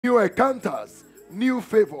new encounters, new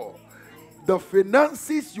favor. The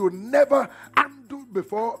finances you never handled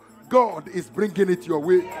before, God is bringing it your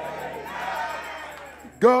way.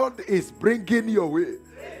 God is bringing your way.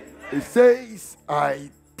 He says, I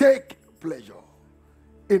take pleasure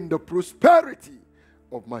in the prosperity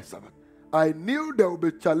of my servant. I knew there will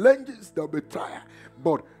be challenges, there will be trials,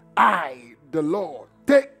 but I, the Lord,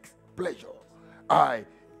 take pleasure. I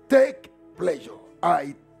take pleasure.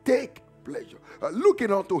 I take pleasure.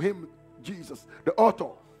 Looking unto him, Jesus, the author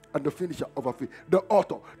and the finisher of our faith. The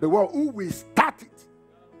author, the one who will start it,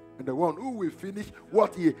 and the one who will finish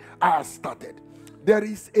what he has started. There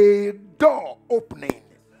is a door opening.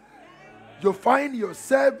 You find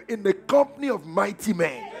yourself in the company of mighty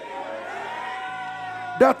men.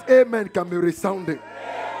 That amen can be resounding.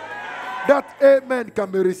 That amen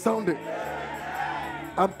can be resounding.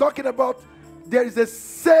 I'm talking about there is a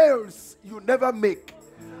sales you never make.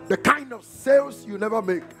 The kind of sales you never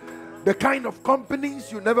make. The kind of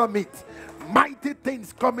companies you never meet. Mighty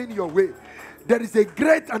things coming your way. There is a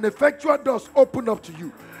great and effectual doors open up to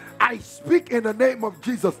you. I speak in the name of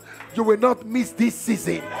Jesus. You will not miss this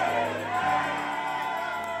season.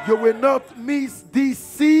 You will not miss this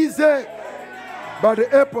season. By the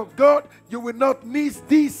help of God, you will not miss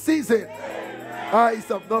this season. Eyes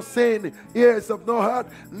have not seen, ears have not heard,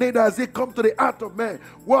 neither has it come to the heart of man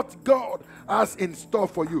what God has in store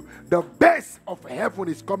for you. The best of heaven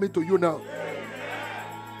is coming to you now.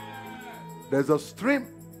 There's a stream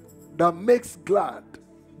that makes glad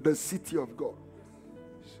the city of God.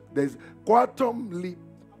 There's quantum leap.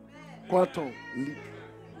 Quantum leap.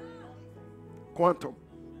 Quantum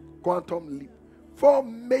leap. 4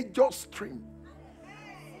 major streams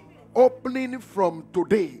opening from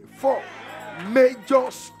today. 4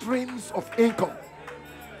 major streams of income.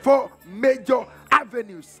 4 major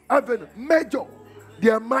avenues. Major. They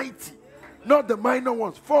are mighty, not the minor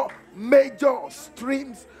ones. 4 major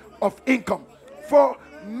streams of income. 4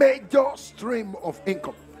 major stream of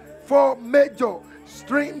income. 4 major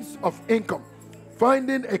streams of income.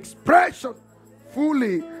 Finding expression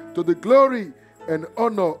fully to the glory and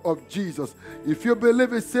honor of Jesus. If you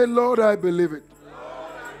believe it, say, Lord, I believe it.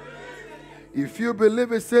 If you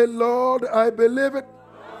believe it, say, Lord, I believe it.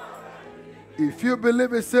 If you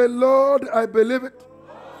believe it, say, Lord, I believe it.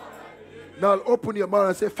 Now open your mouth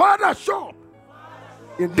and say, Father, show up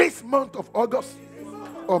in this month of August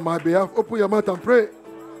on my behalf. Open your mouth and pray.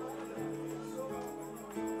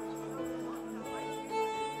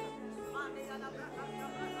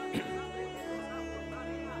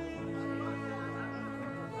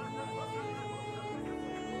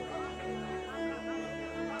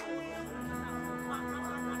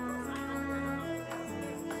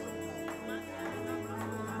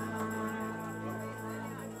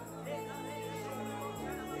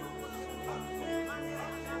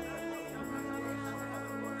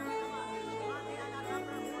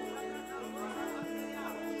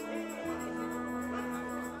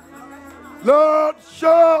 Lord,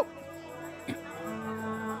 show.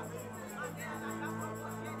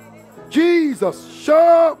 Jesus,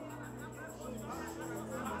 show.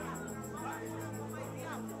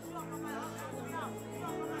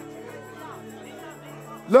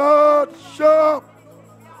 Lord, show.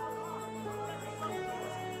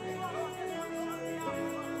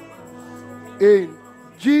 In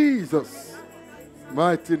Jesus'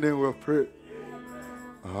 mighty name we pray.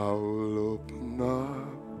 I will open up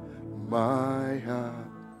my heart,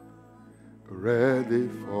 ready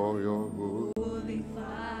for your holy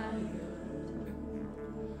fire.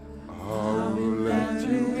 I will let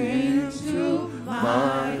you into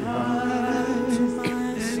my heart,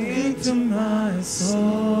 into my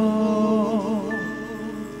soul.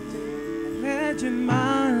 Pledging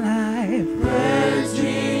my life,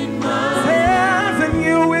 pledging my life. Serving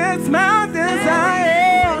you is my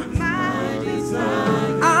desire.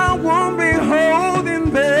 I won't be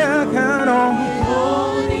holding back at all.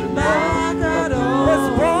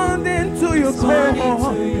 Responding to your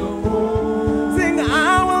call.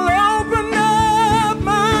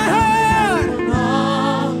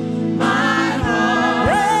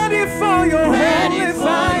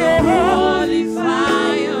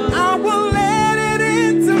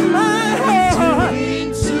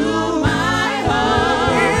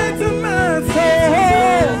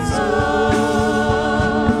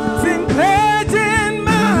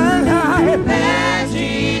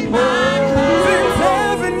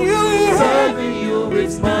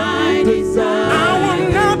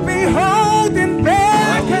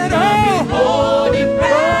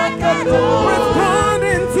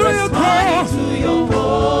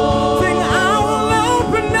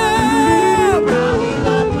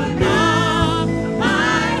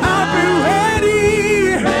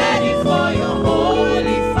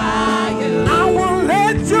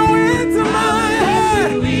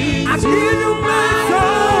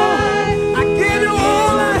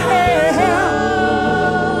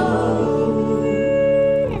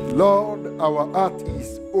 Our heart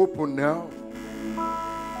is open now.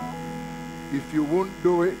 If you won't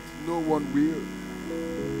do it, no one will.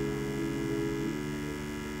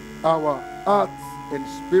 Our heart and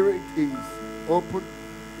spirit is open.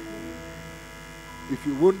 If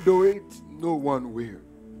you won't do it, no one will.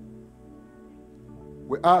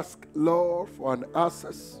 We ask, Lord, for an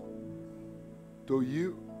access to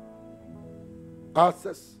you,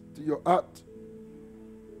 access to your heart,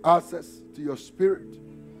 access to your spirit.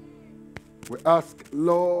 We ask,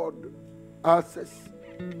 Lord, access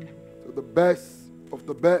to the best of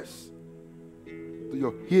the best, to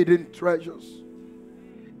your hidden treasures,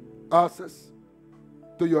 access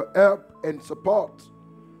to your help and support.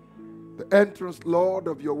 The entrance, Lord,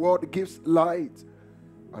 of your word gives light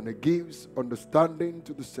and it gives understanding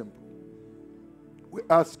to the simple. We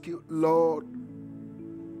ask you, Lord,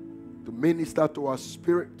 to minister to our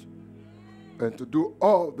spirit and to do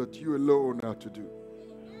all that you alone are to do.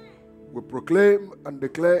 We proclaim and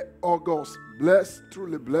declare August blessed,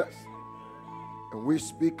 truly blessed. And we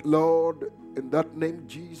speak, Lord, in that name,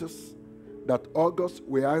 Jesus, that August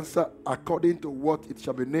will answer according to what it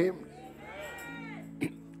shall be named.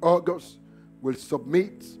 August will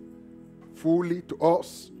submit fully to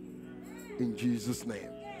us in Jesus' name.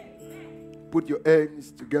 Put your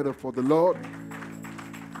hands together for the Lord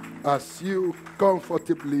as you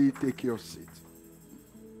comfortably take your seat.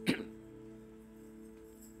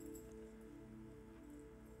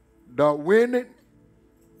 The winning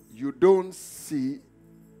you don't see,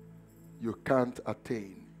 you can't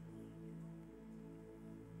attain.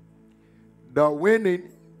 The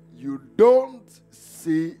winning you don't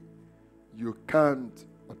see, you can't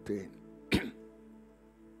attain.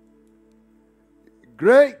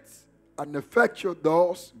 Great and effectual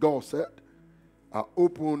doors, God said, are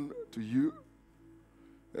open to you.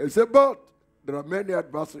 He said, but there are many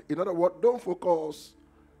adversaries. In other words, don't focus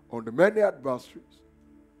on the many adversaries.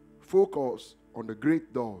 Focus on the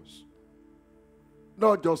great doors.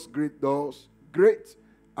 Not just great doors, great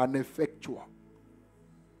and effectual.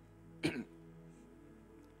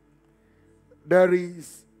 There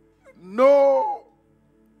is no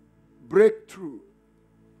breakthrough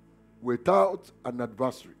without an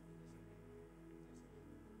adversary.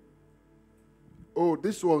 Oh,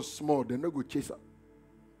 this one's small, they're not going to chase her.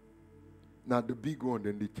 Now the big one,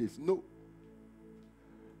 then they chase. No.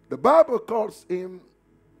 The Bible calls him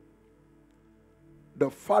the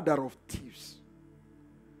father of thieves.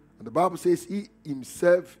 And the Bible says he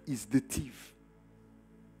himself is the thief.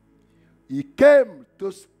 He came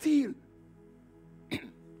to steal.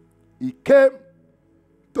 He came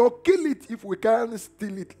to kill it. If we can't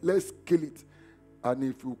steal it, let's kill it. And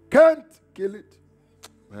if you can't kill it,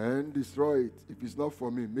 man, destroy it. If it's not for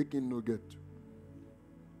me, make it no get.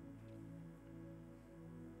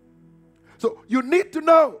 So you need to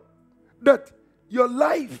know that your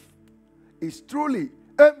life is truly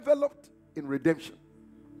enveloped in redemption.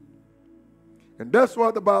 And that's why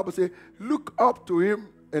the Bible says, look up to him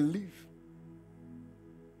and live.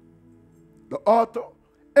 The author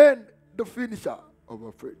and the finisher of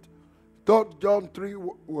our faith. 3 John 3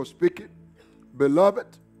 was speaking, beloved,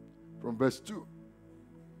 from verse 2.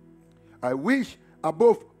 I wish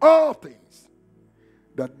above all things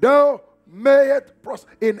that thou mayest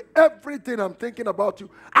prosper. In everything I'm thinking about you,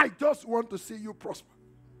 I just want to see you prosper.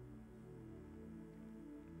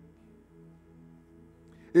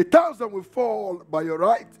 1,000 will fall by your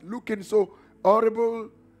right, looking so horrible,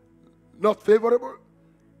 not favorable.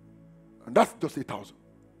 And that's just 1,000.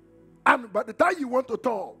 And by the time you want to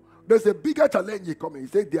turn, there's a bigger challenge coming. He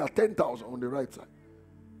said there are 10,000 on the right side.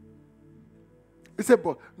 He said,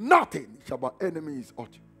 but nothing shall my enemies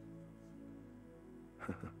hurt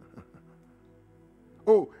you.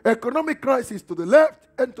 Oh, economic crisis to the left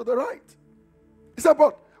and to the right. He said,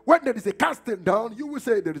 but when there is a casting down, you will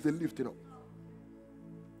say there is a lifting up.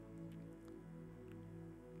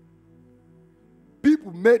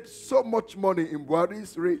 People made so much money in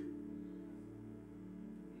Buhari's reign.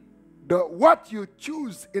 What you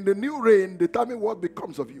choose in the new reign determines what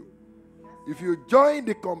becomes of you. If you join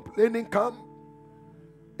the complaining camp,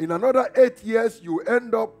 in another 8 years, you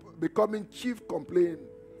end up becoming chief complaint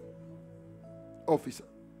officer.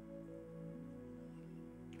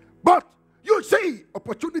 But you see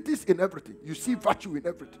opportunities in everything. You see virtue in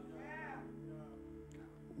everything.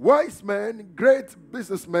 Wise men, great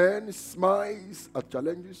businessmen smiles at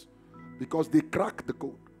challenges because they crack the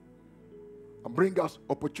code and bring us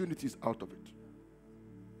opportunities out of it.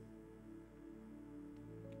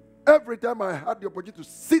 Every time I had the opportunity to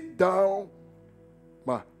sit down,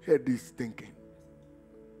 my head is thinking.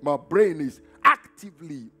 My brain is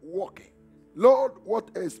actively working. Lord, what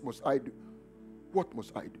else must I do? What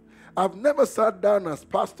must I do? I've never sat down as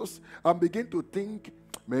pastors and begin to think,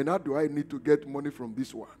 man, how do I need to get money from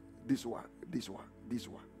this one, this one, this one, this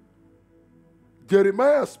one?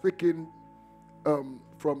 Jeremiah speaking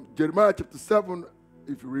from Jeremiah chapter 7,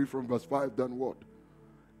 if you read from verse 5, then what?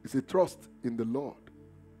 He said, trust in the Lord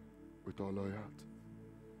with all your heart.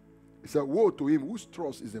 He said, woe to him whose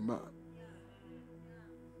trust is a man.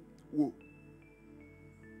 Woe.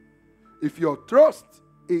 If your trust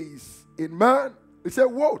is in man, he said,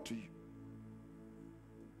 woe to you.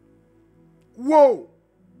 Woe.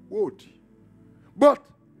 Woe to you. But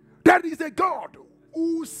there is a God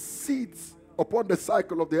who sits upon the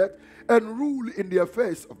cycle of the earth and rule in the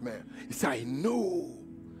affairs of men. He said, I know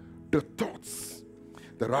the thoughts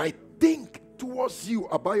that I think towards you,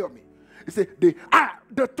 Abayomi. He said, they are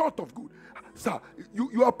the thought of good. Sir,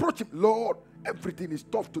 you approach him, Lord, everything is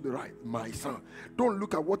tough to the right. My son, don't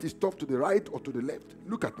look at what is tough to the right or to the left.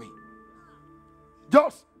 Look at me.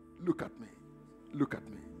 Just look at me. Look at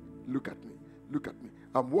me. Look at me. Look at me.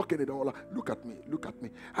 I'm walking it all out. Look at me. Look at me.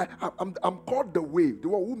 I'm called the way, the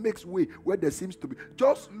one who makes way where there seems to be.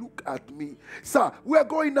 Just look at me. Sir, we're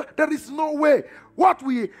going now. There is no way. What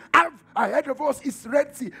we have ahead of us is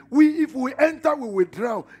Red Sea. If we enter, we will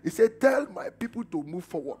drown. He said, tell my people to move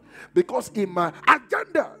forward. Because in my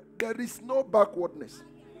agenda, there is no backwardness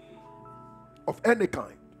of any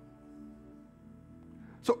kind.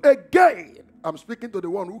 So again, I'm speaking to the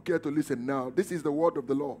one who care to listen now. This is the word of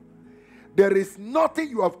the Lord. There is nothing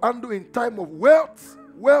you have handled in time of wealth,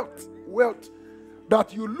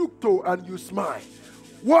 that you look to and you smile.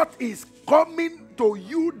 What is coming to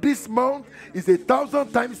you this month is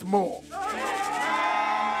 1,000 times more.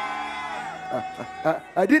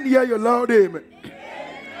 I didn't hear your loud amen.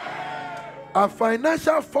 A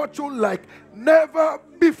financial fortune like never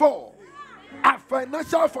before. A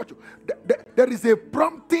financial fortune. There is a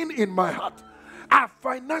prompting in my heart. A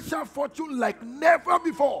financial fortune like never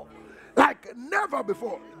before. Like never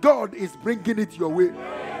before. God is bringing it your way.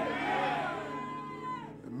 A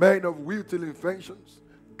man of will till inventions,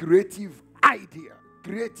 creative idea,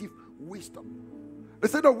 creative wisdom. They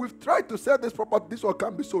said, oh, we've tried to sell this property, this one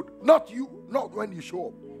can't be sold. Not you, not when you show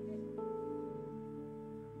up.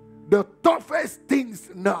 The toughest things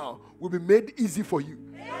now will be made easy for you.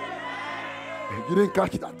 You didn't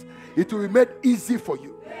catch that. It will be made easy for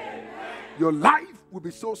you. Your life will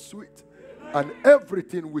be so sweet. And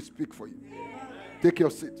everything will speak for you. Take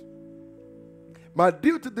your seat. My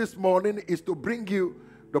duty this morning is to bring you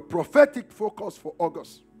the prophetic focus for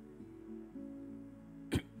August.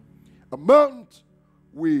 A month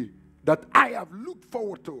that I have looked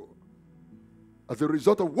forward to as a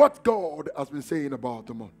result of what God has been saying about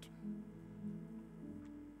the month.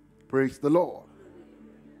 Praise the Lord.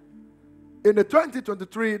 In the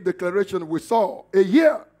 2023 declaration, we saw a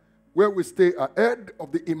year where we stay ahead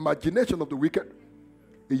of the imagination of the wicked.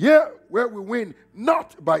 A year where we win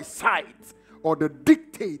not by sight or the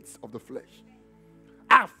dictates of the flesh.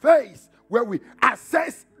 A phase where we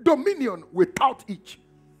assess dominion without each.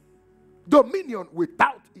 Dominion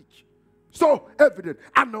without each. So evident,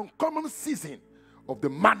 an uncommon season of the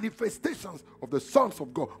manifestations of the sons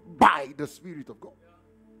of God by the Spirit of God.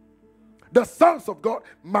 The sons of God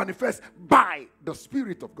manifest by the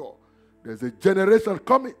Spirit of God. There's a generation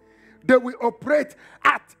coming. They will operate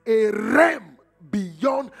at a realm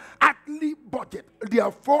beyond earthly budget. Their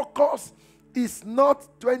focus is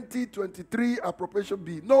not 2023 appropriation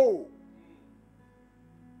bill. No.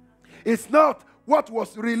 It's not what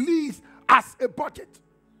was released as a budget.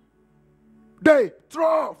 They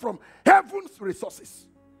draw from heaven's resources.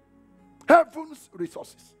 Heaven's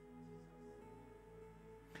resources.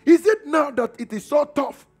 Is it now that it is so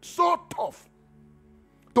tough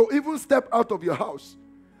to even step out of your house,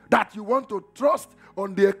 that you want to trust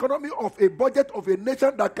on the economy of a budget of a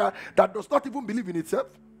nation that does not even believe in itself?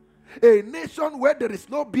 A nation where there is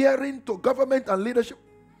no bearing to government and leadership?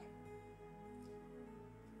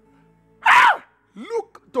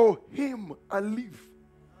 Look to him and live.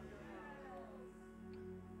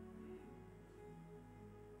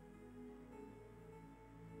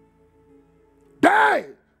 They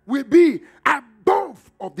will be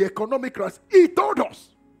above of the economic crisis. He told us.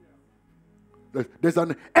 There's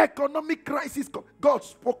an economic crisis. God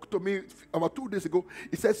spoke to me about 2 days ago.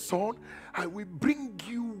 He said, son, I will bring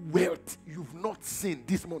you wealth you've not seen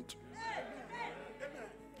this month.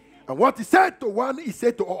 And what he said to one, he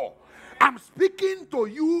said to all. I'm speaking to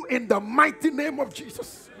you in the mighty name of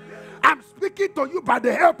Jesus. I'm speaking to you by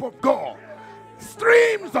the help of God.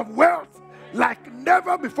 Streams of wealth like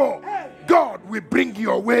never before. God will bring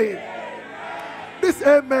your way. This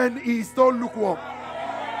amen is so lukewarm.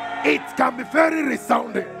 It can be very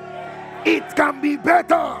resounding. It can be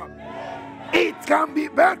better. It can be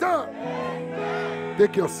better.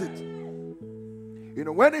 Take your seat. You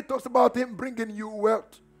know, when it talks about him bringing you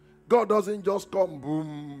wealth, God doesn't just come,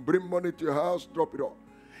 boom, bring money to your house, drop it off.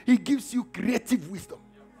 He gives you creative wisdom.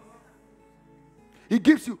 He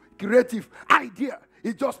gives you creative idea.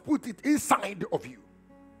 He just puts it inside of you.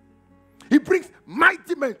 He brings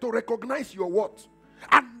mighty men to recognize your worth,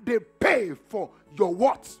 and they pay for your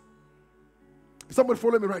worth. Somebody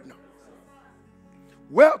follow me right now.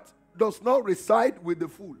 Wealth does not reside with the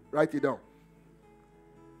fool. Write it down.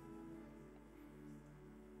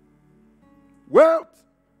 Wealth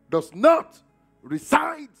does not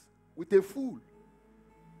reside with a fool.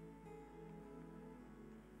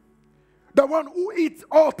 The one who eats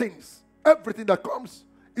all things, everything that comes,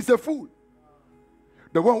 is a fool.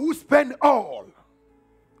 The one who spends all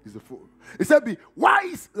is a fool. He said, be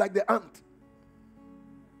wise like the ant.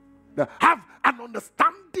 Now, have an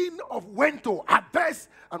understanding of when to harvest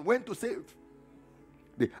and when to save.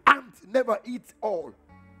 The ant never eats all.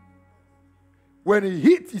 When he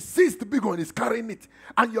hits, he sees the big one, he's carrying it.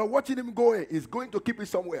 And you're watching him go, he's going to keep it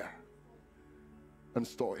somewhere and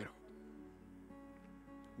store it.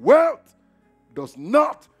 Wealth does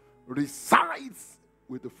not reside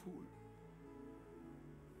with the fool.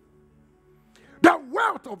 The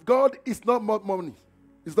wealth of God is not more money.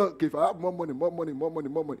 It's not, okay, if I have more money, more money, more money,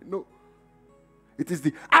 more money. No. It is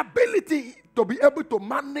the ability to be able to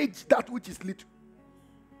manage that which is little.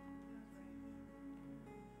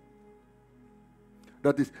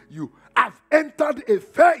 That is, you have entered a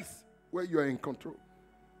phase where you are in control.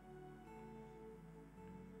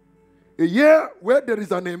 A year where there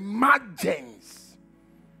is an emergence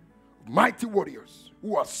of mighty warriors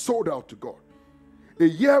who are sold out to God. A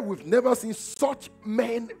year we've never seen such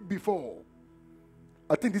men before.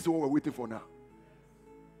 I think this is what we're waiting for now.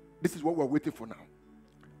 This is what we're waiting for now.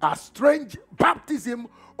 A strange baptism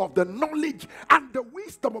of the knowledge and the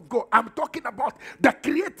wisdom of God. I'm talking about the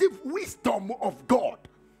creative wisdom of God.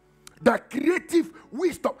 The creative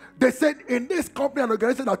wisdom. They said in this company and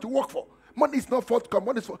organization that you work for, money is not forthcoming.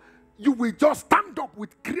 Money is for you will just stand up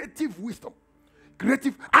with creative wisdom,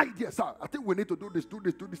 creative ideas. I think we need to do this,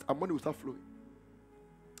 and money will start flowing.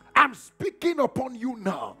 I'm speaking upon you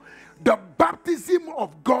now. The baptism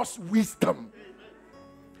of God's wisdom.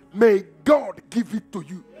 May God give it to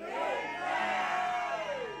you.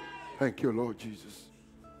 Thank you, Lord Jesus.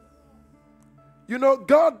 You know,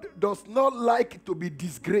 God does not like to be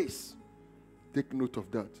disgraced. Take note of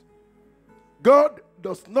that. God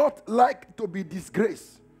does not like to be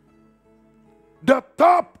disgraced. The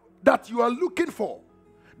top that you are looking for,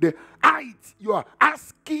 the height you are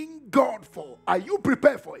asking God for, are you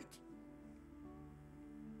prepared for it?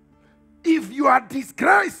 If you are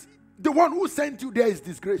disgraced, the one who sent you there is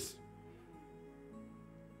disgraced.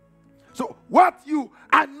 So what you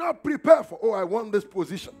are not prepared for, oh, I want this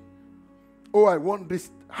position. Oh, I want this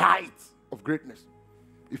height of greatness.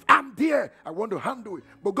 If I'm there, I want to handle it.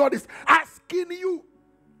 But God is asking you,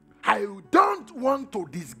 I don't want to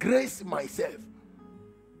disgrace myself.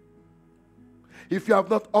 If you have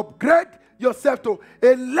not upgraded yourself to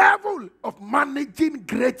a level of managing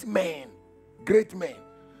great men,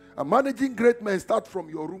 and managing great men starts from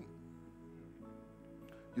your room.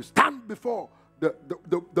 You stand before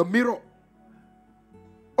the mirror.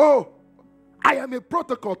 Oh, I am a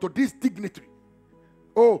protocol to this dignitary.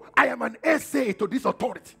 Oh, I am an essay to this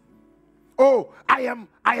authority. Oh, I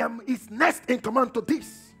am his next in command to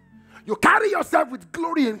this. You carry yourself with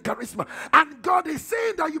glory and charisma. And God is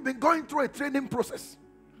saying that you've been going through a training process.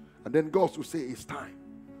 And then God will say, it's time.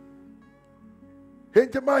 Hey,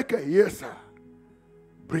 Jamaica, yes, sir.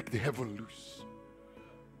 Break the heaven loose.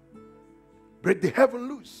 Break the heaven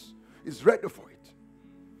loose. It's ready for it.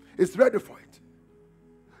 It's ready for it.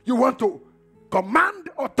 You want to command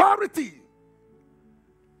authority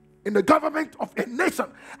in the government of a nation,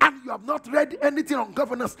 and you have not read anything on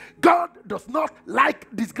governance. God does not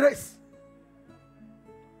like disgrace.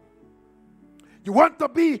 You want to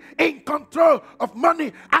be in control of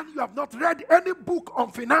money, and you have not read any book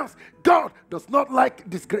on finance. God does not like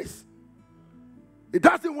disgrace. He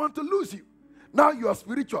doesn't want to lose you. Now you are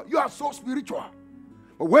spiritual. You are so spiritual.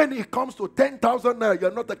 But when it comes to 10,000 naira, you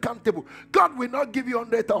are not accountable. God will not give you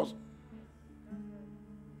 100,000.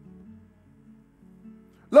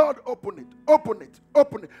 Lord, open it, open it,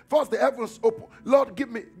 open it. First the heavens open. Lord, give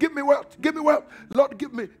me wealth, give me wealth. Lord,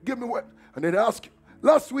 give me wealth. And then I ask you,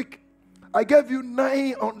 last week, I gave you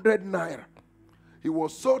 900 naira. It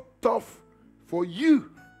was so tough for you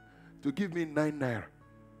to give me 9 naira.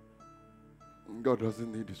 God doesn't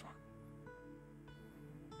need this one.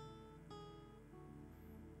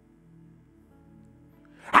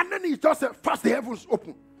 And then when he just said, first the heavens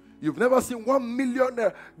open. You've never seen 1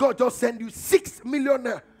 millionaire. God just send you 6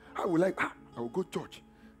 millionaire. I will I will go church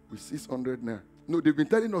with 600 naira. No, they've been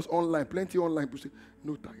telling us online, plenty online. People say,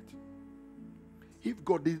 no tithe. If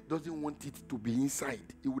God doesn't want it to be inside,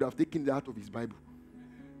 he would have taken it out of his Bible.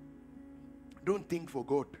 Don't think for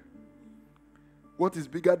God. What is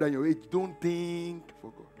bigger than your age? Don't think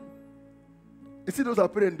for God. You see, those are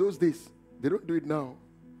parents those days. They don't do it now.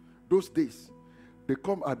 Those days, they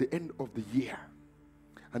come at the end of the year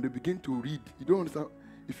and they begin to read. You don't understand.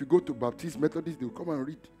 If you go to Baptist, Methodist, they will come and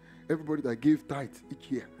read everybody that gave tithe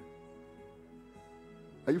each year.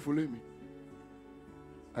 Are you following me?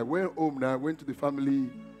 I went home now. I went to the family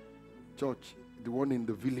church, the one in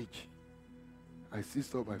the village. I still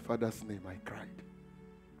saw my father's name. I cried.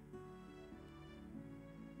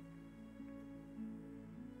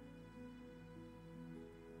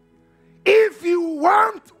 If you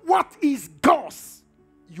want what is God's,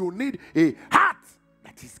 you need a heart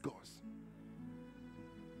that is God's.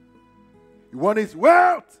 You want his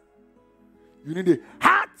wealth, you need a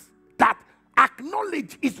heart that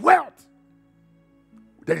acknowledges his wealth.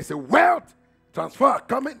 There is a wealth transfer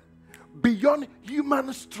coming beyond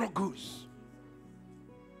human struggles.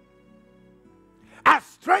 A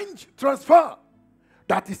strange transfer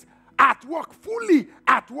that is at work, fully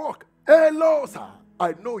at work. Hello, sir.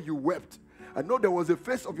 I know you wept. I know there was a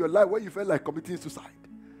phase of your life where you felt like committing suicide.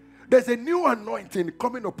 There's a new anointing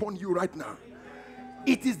coming upon you right now.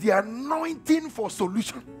 It is the anointing for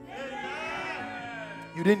solution.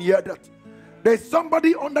 You didn't hear that? There's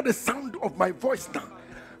somebody under the sound of my voice now.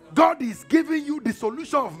 God is giving you the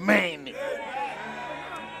solution of men.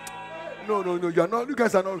 No, you are not. You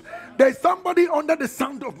guys are not. There's somebody under the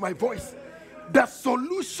sound of my voice. The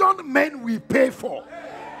solution men will pay for.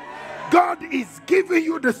 God is giving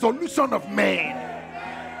you the solution of man.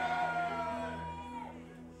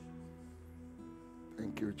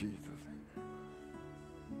 Thank you, Jesus.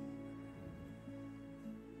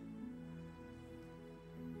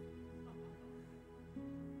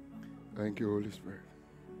 Thank you, Holy Spirit.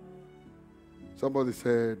 Somebody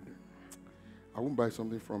said, I won't buy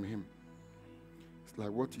something from him. It's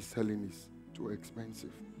like what he's selling is too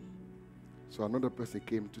expensive. So another person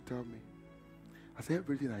came to tell me, I said,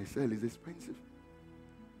 everything I sell is expensive.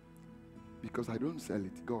 Because I don't sell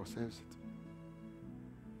it, God sells it.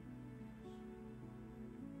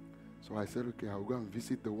 So I said, okay, I'll go and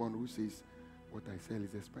visit the one who says what I sell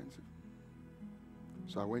is expensive.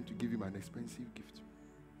 So I went to give him an expensive gift.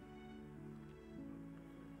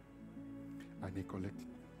 And he collected.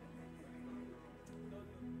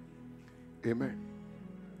 Amen.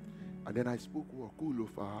 And then I spoke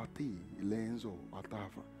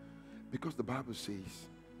because the Bible says,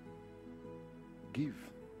 give,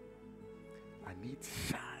 and it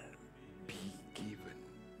shall be given.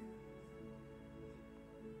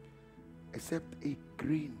 Except a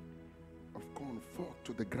grain of corn fall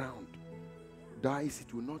to the ground, dies,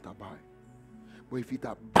 it will not abide. But if it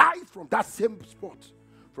abides from that same spot,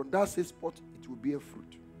 it will bear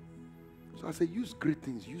fruit. So I say, use great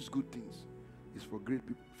things, use good things. It's for great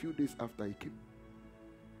people. A few days after he came,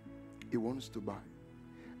 he wants to buy.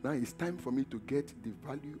 Now it's time for me to get the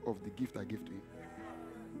value of the gift I gave to him.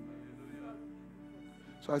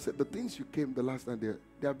 So I said, the things you came the last time,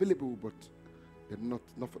 they're available, but they're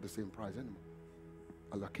not for the same price anymore.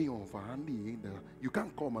 You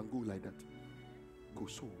can't come and go like that. Go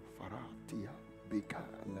so far, tia, beka,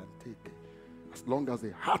 lantete. As long as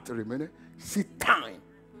the heart remains, seed time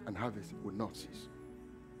and harvest will not cease.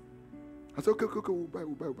 I said, okay, we'll buy.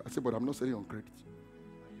 I said, but I'm not selling on credit.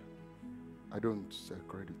 I don't sell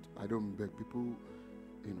credit. I don't beg people,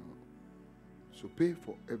 So pay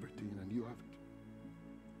for everything and you have it.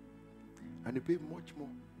 And they pay much more.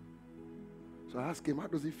 So I asked him, how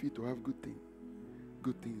does it feel to have good things?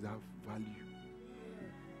 Good things have value.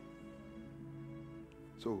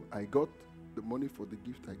 So I got the money for the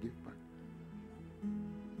gift I gave back.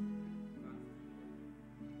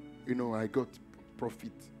 I got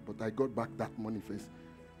profit, but I got back that money first.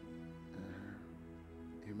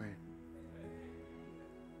 Amen.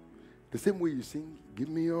 The same way you sing, give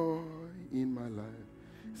me all in my life.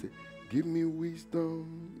 Say, give me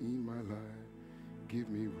wisdom in my life. Give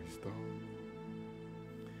me wisdom.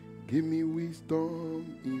 Give me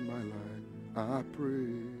wisdom in my life. I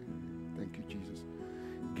pray. Thank you, Jesus.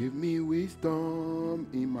 Give me wisdom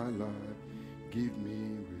in my life. Give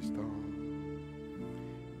me wisdom.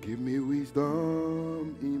 Give me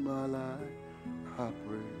wisdom in my life. I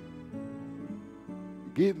pray.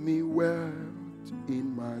 Give me wealth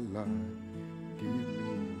in my life. Give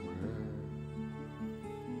me wealth.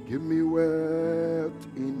 Give me wealth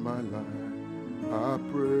in my life. I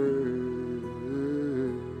pray.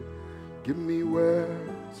 Give me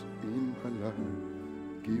words in my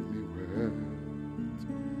life. Give me words.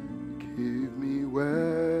 Give me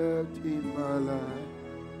words in my life.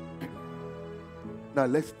 Now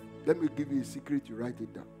let me give you a secret. You write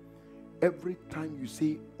it down. Every time you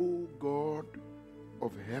say, "Oh God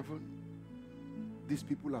of heaven, these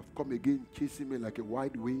people have come again chasing me like a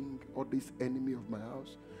wide wing, or this enemy of my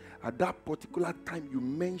house," at that particular time you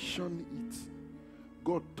mention it,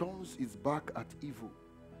 God turns his back at evil.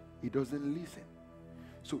 He doesn't listen.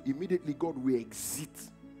 So immediately God will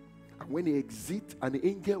exit. And when he exits, an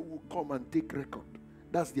angel will come and take record.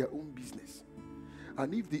 That's their own business.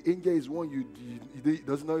 And if the angel is one you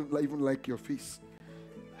does not even like your face,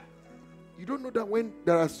 you don't know that when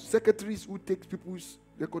there are secretaries who take people's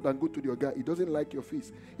record and go to the guy, he doesn't like your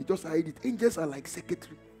face. He just hide it. Angels are like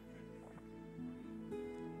secretary.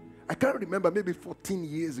 I can't remember, maybe 14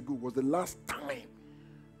 years ago was the last time,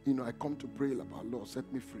 I come to pray about, Lord,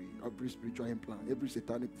 set me free. Every spiritual implant, every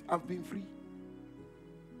satanic, I've been free.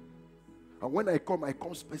 And when I come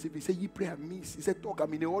specific. He said, "You pray and miss." He said, "Talk,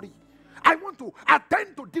 I'm in a hurry. I want to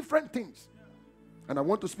attend to different things. And I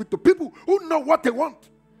want to speak to people who know what they want."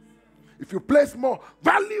 If you place more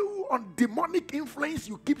value on demonic influence,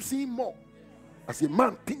 you keep seeing more. As a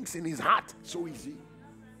man thinks in his heart, so is he.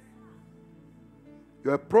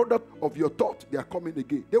 You're a product of your thought. They are coming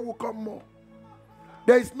again. They will come more.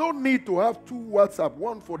 There is no need to have 2 WhatsApp,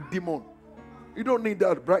 one for demon. You don't need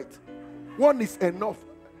that, bright. One is enough.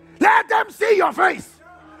 Let them see your face.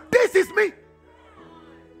 This is me.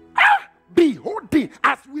 Beholding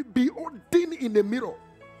as we beholding in the mirror.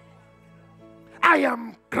 I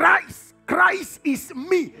am Christ. Christ is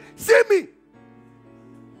me. See me.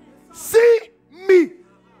 See me.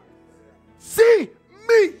 See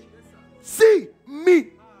me. See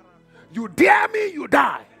me. You dare me, you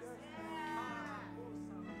die.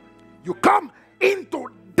 You come into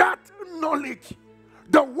that knowledge.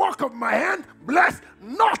 The work of my hand, blessed,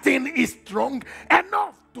 nothing is strong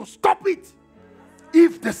enough to stop it.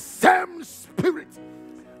 If the same spirit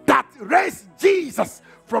that raised Jesus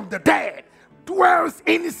from the dead dwells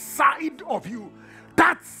inside of you,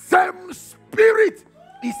 that same spirit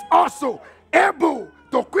is also able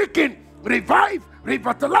to quicken, revive,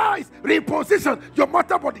 revitalize, reposition your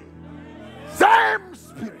mortal body. Same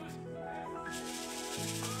spirit.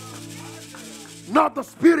 Not the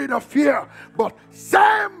spirit of fear, but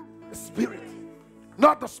same spirit.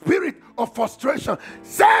 Not the spirit of frustration.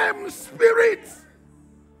 Same spirit.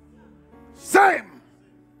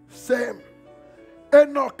 Same.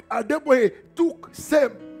 Enoch Adeboye took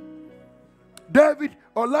same. David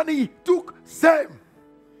Olani took same.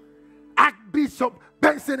 Archbishop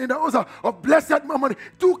Benson in the house of Blessed Memory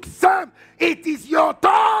took same. It is your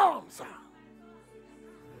turn, sir.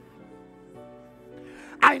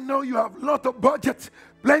 I know you have a lot of budget,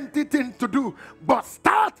 plenty things to do, but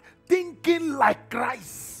start thinking like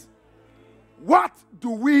Christ. What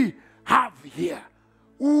do we have here?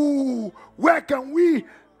 Ooh, where can we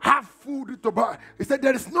have food to buy? He said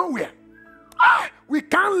there is nowhere. We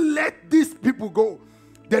can't let these people go.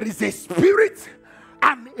 There is a spirit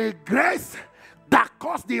and a grace that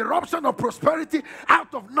caused the eruption of prosperity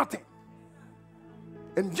out of nothing.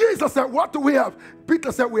 And Jesus said, what do we have?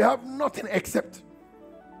 Peter said, we have nothing except.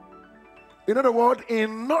 In other words,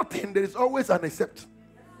 in nothing there is always an except.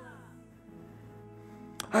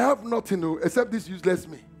 I have nothing except this useless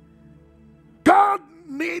me. God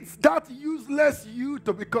needs that useless you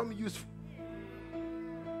to become useful.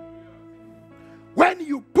 When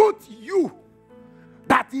you put you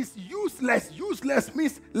that is useless, useless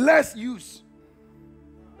means less use.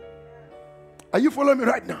 Are you following me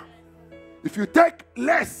right now? If you take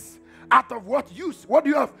less out of what use, what do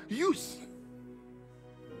you have? Use.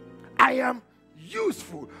 I am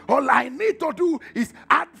useful. All I need to do is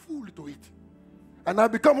add full to it. And I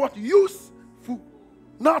become what? Useful.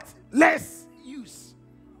 Not less use.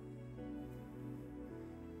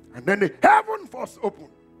 And then the heaven first open.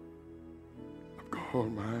 I've got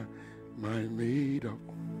my made up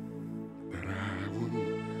that I won't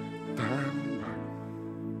turn back.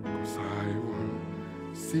 Because I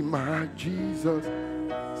want to see my Jesus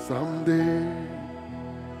someday.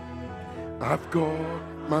 I've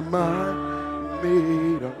got my mind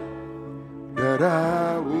made up that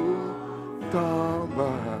I will turn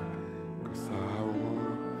back, 'cause I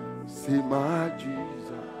want to see my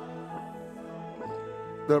Jesus.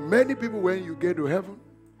 There are many people, when you get to heaven,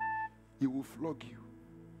 he will flog you.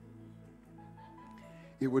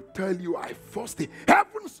 He will tell you, I forced the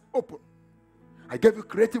heavens open. I gave you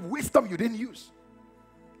creative wisdom you didn't use.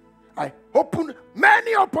 I opened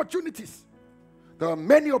many opportunities There are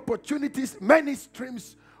many opportunities, many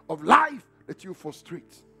streams of life that you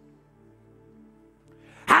frustrate.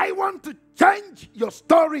 I want to change your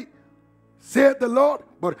story, said the Lord,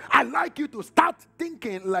 but I'd like you to start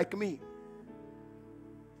thinking like me.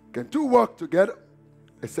 Can two work together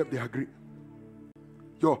except they agree?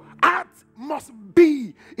 Your heart must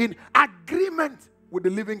be in agreement with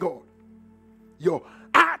the living God. Your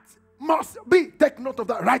heart must be, take note of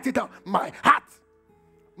that, write it down. My heart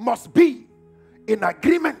must be in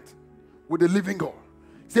agreement with the living God.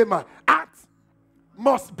 Say, my heart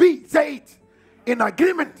must be, say it, in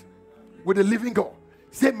agreement with the living God.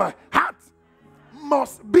 Say, my heart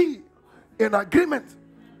must be in agreement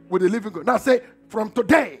with the living God. Now say, from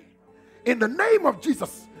today, in the name of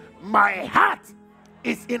Jesus, my heart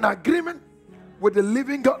is in agreement with the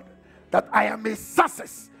living God that I am a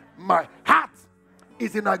success. My heart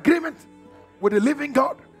is in agreement with the living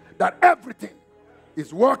God that everything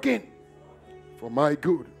is working for my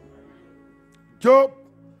good. Job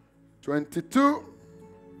 22.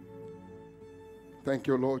 Thank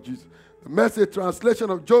you, Lord Jesus. The Message translation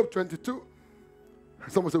of Job 22.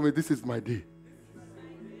 Someone said to me, this is my day.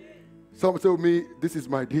 Someone said to me, this is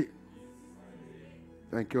my day.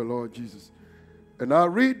 Thank you, Lord Jesus. And I'll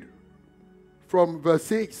read from verse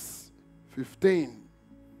 6, 15.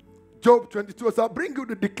 Job 22. So I'll bring you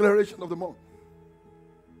the declaration of the month.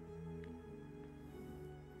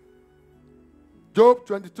 Job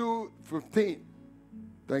 22, 15.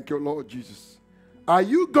 Thank you, Lord Jesus. Are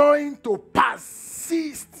you going to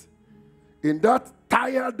persist in that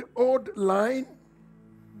tired old line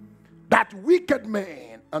that wicked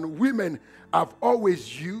men and women have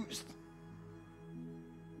always used?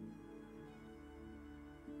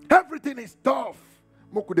 Everything is tough.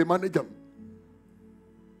 Moku they manage them.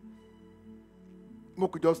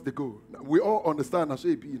 Moku just they go. We all understand.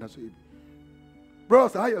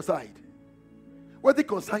 Bros, how your side? What they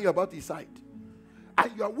concern you about his side?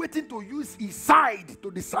 And you are waiting to use his side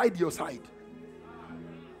to decide your side.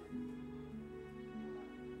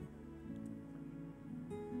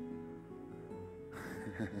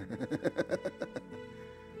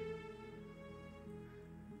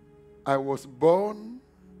 I was born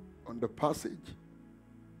on the passage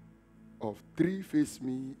of three face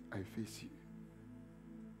me, I face you.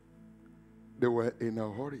 They were in a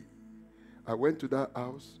hurry. I went to that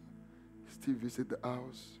house, still visit the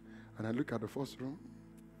house, and I look at the first room,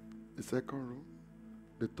 the second room,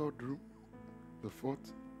 the third room, the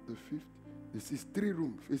fourth, the fifth, the sixth, 3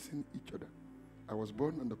 rooms facing each other. I was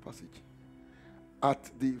born on the passage. At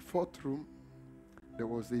the 4th room, there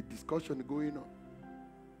was a discussion going on.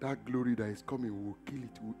 That glory that is coming, we'll kill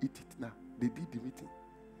it, we'll eat it now. They did the meeting.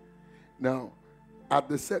 Now, at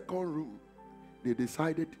the 2nd room, they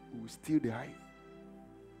decided we'll steal the eye.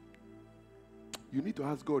 You need to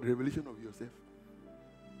ask God revelation of yourself.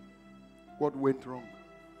 What went wrong?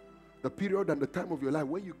 The period and the time of your life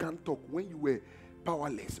when you can't talk, when you were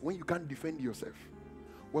powerless, when you can't defend yourself.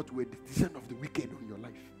 What were the decisions of the wicked on your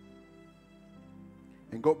life?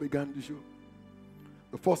 And God began to show.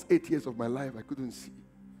 The first 8 years of my life, I couldn't see.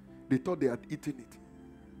 They thought they had eaten it.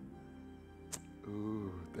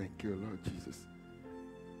 Oh, thank you, Lord Jesus.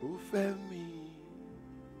 Oh, Femi,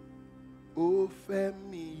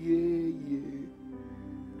 yeah.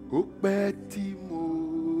 Oh,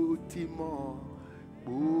 Timo,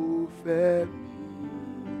 oh, Femi.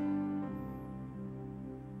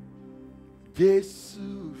 Jesus,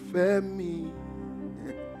 Femi.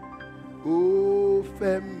 Oh,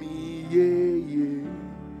 Femi, yeah.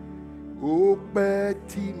 Oh,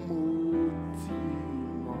 Timo,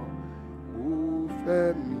 oh,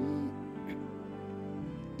 Femi.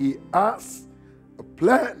 He has a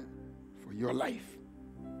plan for your life.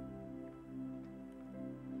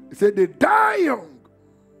 He said they die young.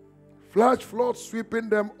 Flash flood sweeping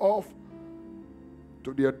them off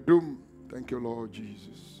to their doom. Thank you, Lord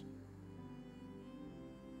Jesus.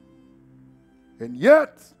 And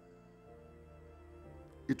yet,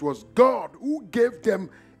 it was God who gave them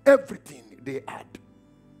everything they had.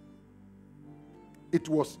 It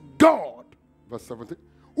was God, verse 17,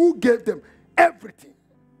 who gave them everything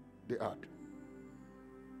they had.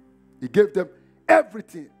 He gave them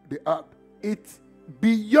everything they had. It's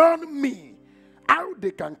beyond me how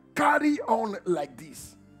they can carry on like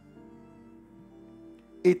this.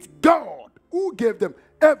 It's God who gave them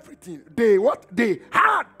everything they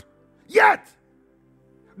had. Yet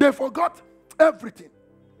they forgot everything.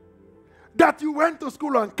 That you went to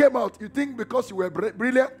school and came out, you think because you were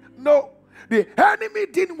brilliant? No. The enemy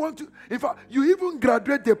didn't want to. In fact, you even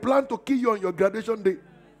graduate, they plan to kill you on your graduation day.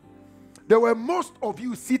 There were most of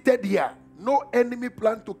you seated here. No enemy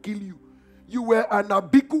planned to kill you. you were an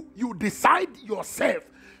abiku, you decide yourself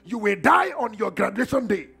you will die on your graduation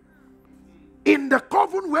day. In the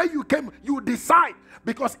coven where you came, you decide,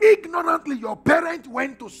 because ignorantly your parents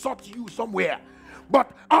went to sort you somewhere.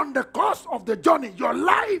 But on the course of the journey, your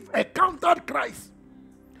life encountered Christ,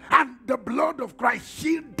 and the blood of Christ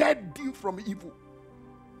shielded you from evil.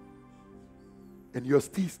 And you're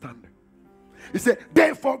still standing. He said,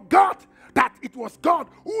 they forgot that it was God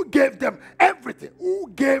who gave them everything.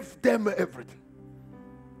 Who gave them everything?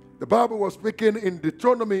 The Bible was speaking in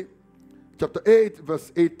Deuteronomy chapter 8,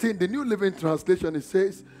 verse 18. The New Living Translation, it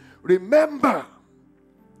says, remember,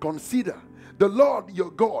 consider the Lord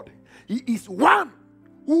your God. He is one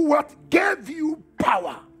who what gave you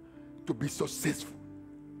power to be successful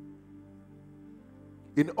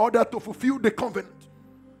in order to fulfill the covenant.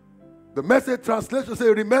 The Message translation says,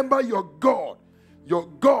 remember your God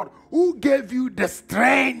who gave you the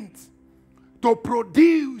strength to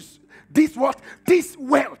produce this what? This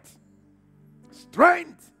wealth.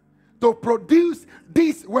 Strength to produce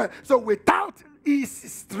this wealth. So without his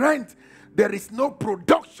strength, there is no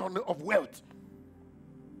production of wealth.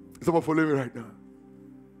 Someone follow me right now.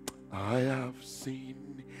 I have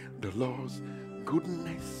seen the Lord's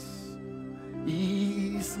goodness,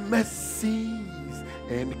 his mercies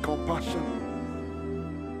and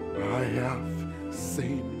compassion. I have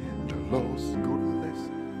seen the Lord's goodness.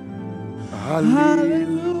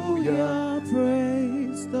 Hallelujah.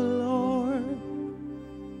 Praise the Lord.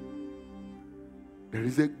 There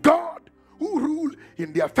is a God who rules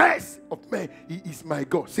in the affairs of men. He is my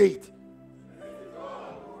God. Say it.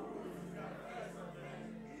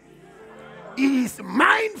 He is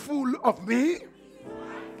mindful of me.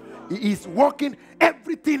 He is working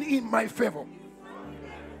everything in my favor.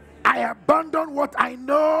 I abandon what I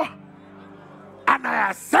know and I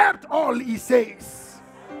accept all he says.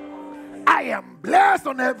 I am blessed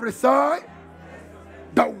on every side.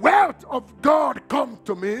 The wealth of God comes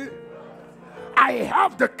to me. I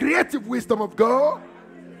have the creative wisdom of God,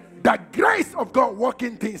 the grace of God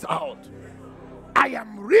working things out. I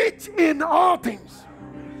am rich in all things.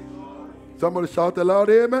 Somebody shout aloud,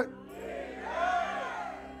 amen.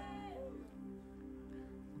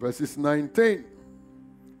 Verses 19.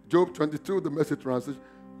 Job 22, the Message translation.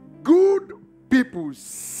 Good people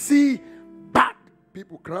see bad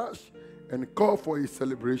people crash and call for a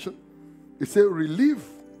celebration. He said, relieve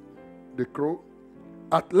the crow.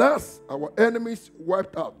 At last, our enemies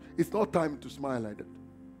wiped out. It's not time to smile like that.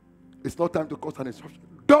 It's not time to cause an instruction.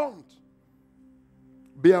 Don't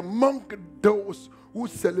be among those who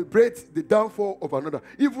celebrate the downfall of another,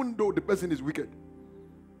 even though the person is wicked.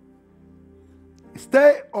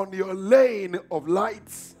 Stay on your lane of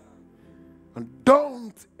lights and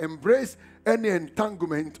don't embrace any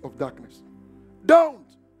entanglement of darkness. Don't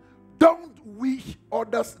wish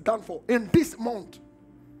others downfall. In this month,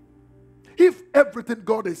 if everything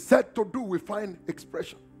God is said to do, we find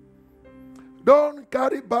expression. Don't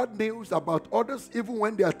carry bad news about others, even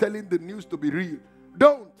when they are telling the news to be real.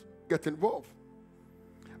 Don't get involved.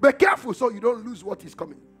 Be careful so you don't lose what is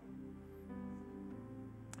coming.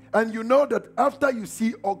 And you know that after you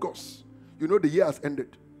see August, you know the year has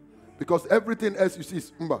ended. Because everything else you see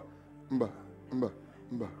is mba, mba, mba,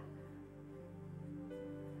 mba.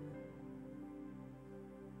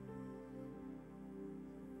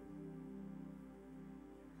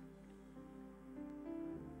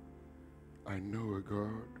 I know a God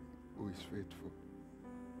who is faithful.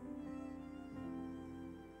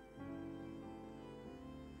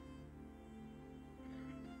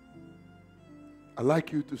 I'd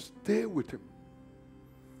like you to stay with him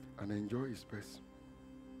and enjoy his best.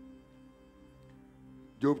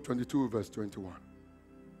 Job 22, verse 21.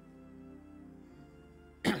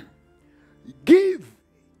 Give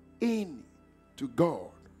in to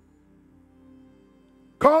God.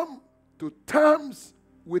 Come to terms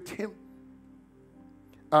with him,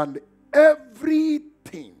 and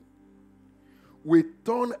everything will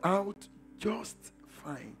turn out just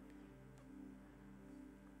fine.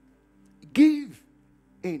 Give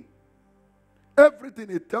in.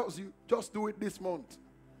 Everything it tells you, just do it this month.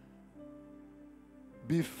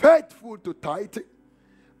 Be faithful to tithing.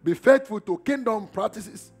 Be faithful to kingdom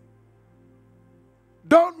practices.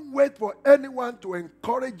 Don't wait for anyone to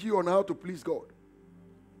encourage you on how to please God.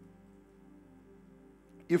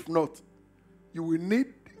 If not, you will need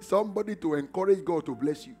somebody to encourage God to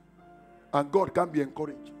bless you. And God can be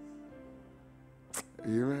encouraged.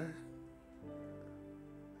 Amen.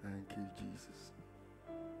 Thank you, Jesus.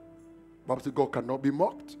 Bible says God cannot be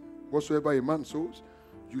mocked. Whatsoever a man sows,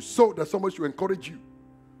 you sow that someone should encourage you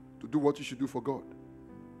to do what you should do for God.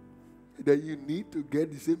 Then you need to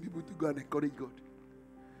get the same people to go and encourage God.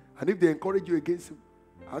 And if they encourage you against him,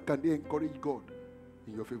 how can they encourage God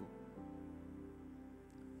in your favor?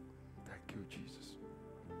 Thank you, Jesus.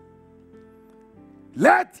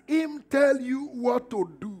 Let him tell you what to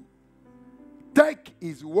do. Take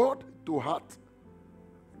his word to heart.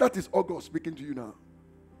 That is August speaking to you now.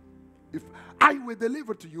 If I will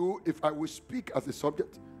deliver to you, if I will speak as a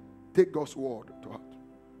subject, take God's word to heart.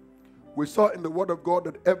 We saw in the word of God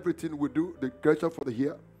that everything we do, the creation for the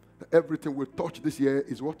year, that everything we touch this year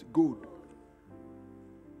is what? Good.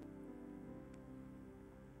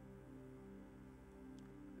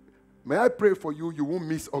 May I pray for you, you won't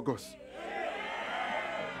miss August.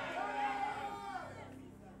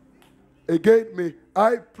 Again, may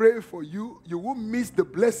I pray for you, you won't miss the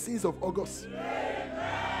blessings of August.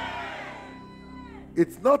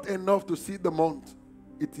 It's not enough to see the month.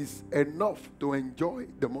 It is enough to enjoy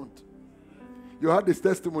the month. You had this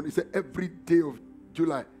testimony. He said, every day of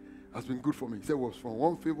July has been good for me. He said, it was from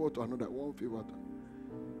one favor to another, one favor to another.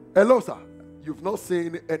 Hello, sir. You've not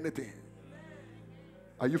seen anything.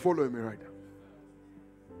 Are you following me right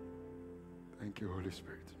now? Thank you, Holy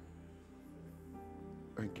Spirit.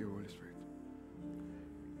 Thank you, Holy Spirit.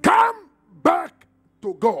 Come back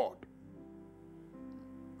to God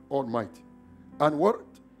Almighty. And what?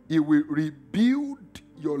 He will rebuild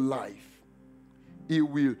your life. He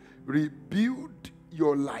will rebuild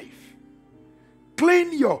your life.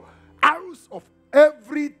 Clean your house of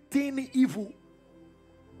everything evil.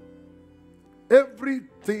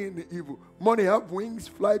 Everything evil. Money have wings,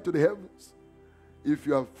 fly to the heavens. If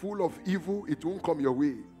you are full of evil, it won't come your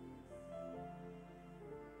way.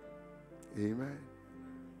 Amen.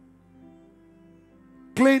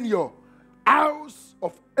 Clean your house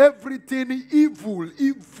of everything evil,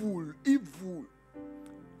 evil, evil.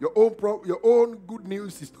 Your own good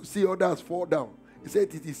news is to see others fall down. He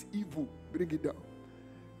said it is evil. Bring it down.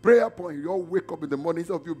 Prayer point, you all wake up in the morning,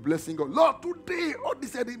 some of you blessing God. Lord, today, all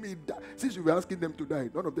this enemy die. Since you were asking them to die,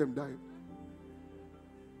 none of them died.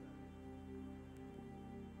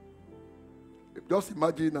 Just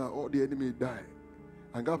imagine all the enemy die.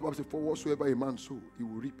 And God said, for whatsoever a man sow, he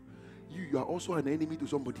will reap. You are also an enemy to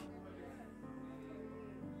somebody.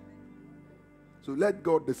 So let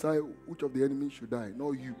God decide which of the enemies should die,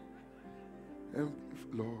 not you. And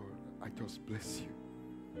Lord, I just bless you.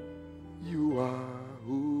 You are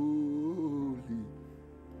holy,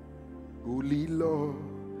 holy Lord,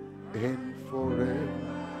 and forever.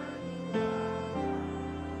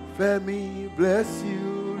 Femi, bless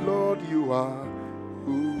you, Lord, you are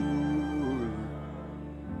holy,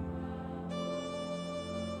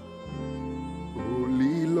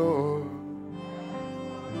 holy Lord.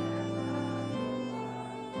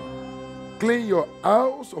 Clean your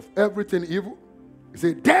house of everything evil. He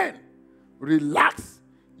said, then relax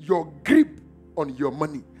your grip on your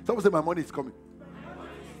money. Someone say, my money is coming.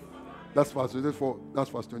 That's verse 24. That's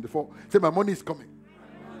verse 24. Say, my money is coming.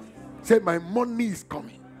 Say, my money is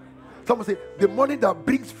coming. Someone say, the money that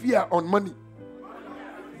brings fear on money.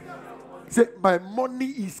 Say, my money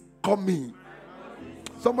is coming.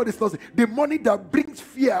 Somebody's not saying, the money that brings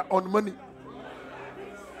fear on money.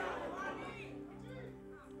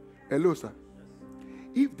 Hello, sir.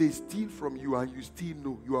 If they steal from you and you still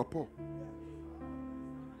know, you are poor.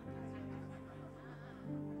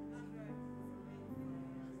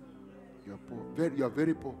 You are poor. You are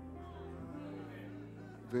very poor.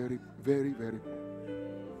 Very, very, very poor.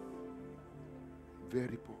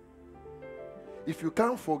 Very poor. If you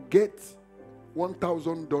can't forget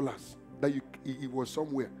 $1,000 that it was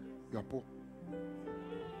somewhere, you are poor.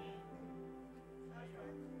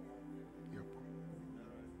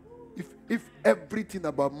 If everything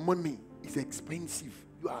about money is expensive,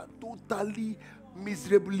 you are totally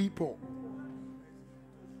miserably poor.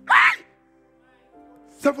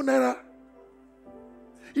 7 naira.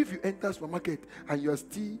 If you enter supermarket and you are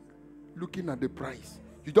still looking at the price,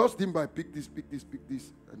 you just think by pick this,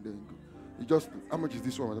 and then go. You just, how much is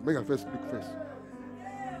this one? Make a first look first.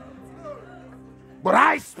 But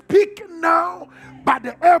I speak now by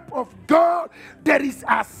the help of God. There is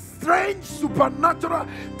a strange supernatural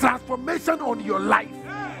transformation on your life.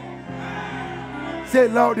 Say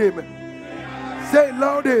loud amen. Say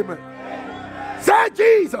loud amen. Say,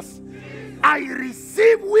 Jesus, I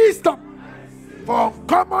receive wisdom for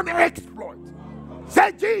common exploit.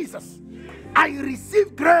 Say, Jesus, I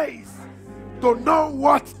receive grace to know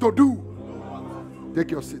what to do.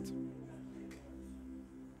 Take your seat.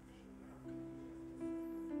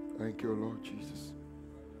 Thank you, Lord Jesus.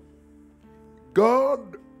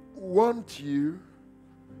 God wants you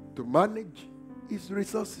to manage his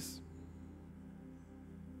resources.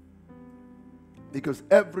 Because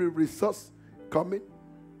every resource coming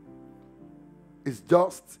is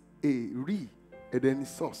just a re and then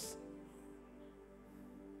source.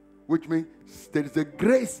 Which means there is a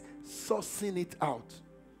grace sourcing it out.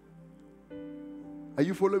 Are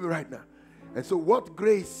you following me right now? And so what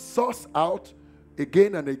grace source out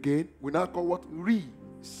again and again, we now call what?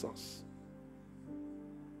 Resource.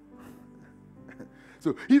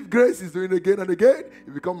 So if grace is doing again and again,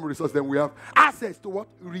 it becomes resource, then we have access to what?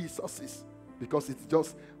 Resources. Because it's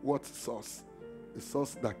just what source? The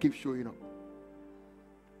source that keeps showing up.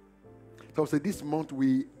 So I say this month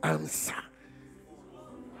we answer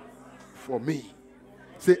for me.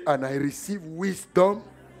 Say, and I receive wisdom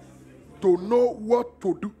to know what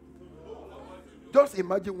to do. Just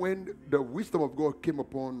imagine when the wisdom of God came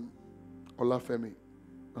upon Olafemi,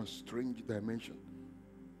 a strange dimension.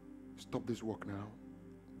 Stop this work now.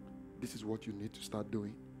 This is what you need to start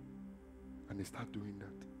doing. And they start doing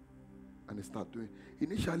that. And they start doing.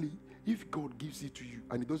 Initially, if God gives it to you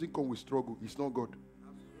and it doesn't come with struggle, it's not God.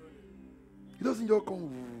 It doesn't just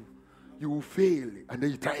come, you will fail and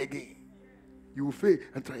then you try again. You will fail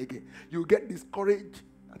and try again. You will get discouraged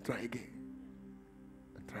and try again.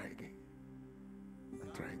 And try again.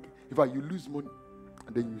 And try again. In fact, you lose money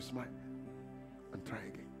and then you smile and try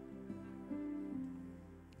again.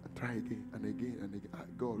 And try again and again and again.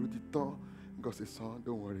 God, root it down. God says, son,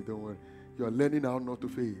 don't worry, don't worry. You are learning how not to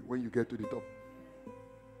fail when you get to the top.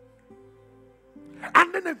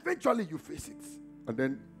 And then eventually you face it. And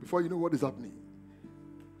then before you know what is happening,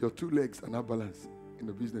 your two legs are not balanced in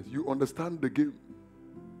the business. You understand the game.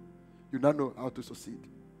 You now know how to succeed.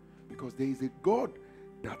 Because there is a God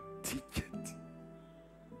that teacheth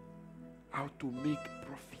how to make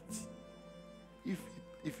profit.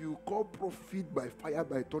 If you call profit by fire,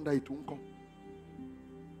 by thunder, it won't come.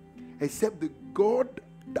 Except the God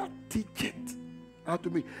that teacheth how to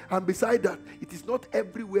make. And beside that, it is not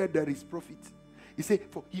everywhere there is profit. He said,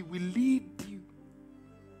 for he will lead you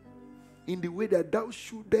in the way that thou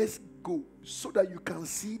shouldest go, so that you can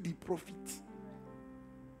see the profit.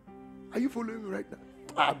 Are you following me right now?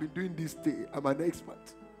 I've been doing this day. I'm an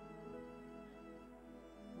expert.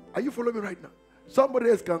 Are you following me right now?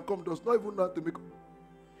 Somebody else can come, does not even know how to make up.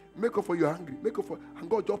 Make up for you're hungry. Make up for, and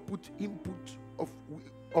God just put input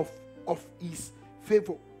of his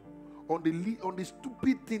favor on the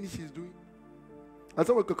stupid things she's doing. And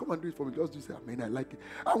someone can come and do it for me. Just do say, amen, I like it.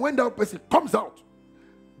 And when that person comes out,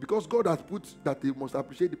 because God has put that they must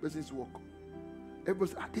appreciate the person's work.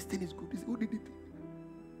 Everybody says, this thing is good. Who did it?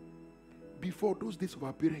 Before those days of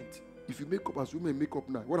our parents, if you make up as women make up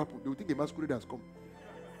now, what happened? They will think a masquerade has come.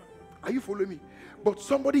 Are you following me? But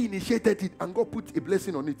somebody initiated it and God put a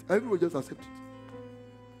blessing on it. And everybody just accept it.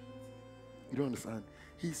 You don't understand?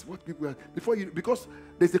 He's what people are. Because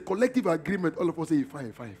there's a collective agreement, all of us say,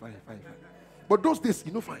 fine. But those days,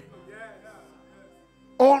 fine.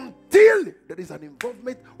 Until there is an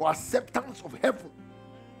involvement or acceptance of heaven,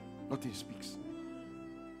 nothing speaks.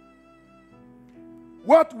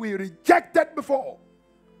 What we rejected before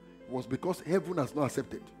was because heaven has not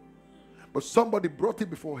accepted. But somebody brought it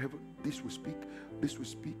before heaven. This will speak. This will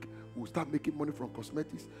speak. We'll start making money from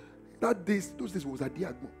cosmetics. Those days was a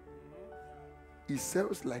diagno. It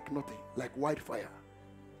sells like nothing, like wildfire.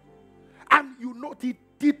 And you notice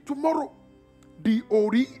it tomorrow. The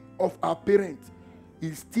ori of our parents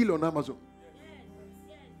is still on Amazon.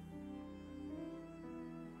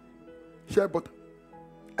 Share butter.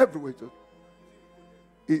 Everywhere.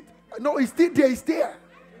 No, it's still there. It's there.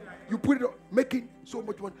 You put it on, making so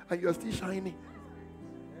much money, and you are still shining.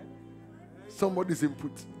 Somebody's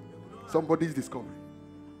input. Somebody's discovery.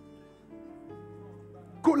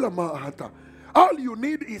 All you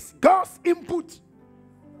need is God's input.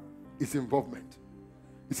 His involvement.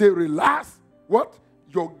 He said, relax. What?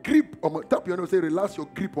 Your grip on money. Tap your nose, say, relax your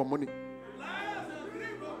grip on money.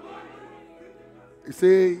 He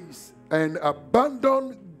says, and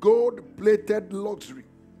abandon gold-plated luxury.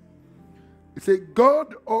 He said,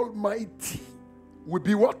 God Almighty will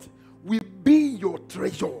be what? Will be your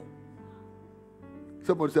treasure.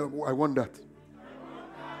 Somebody said, oh, I want that.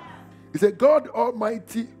 He said, God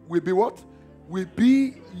Almighty will be what? Will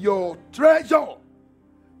be your treasure.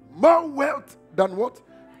 More wealth than what?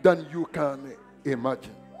 Than you can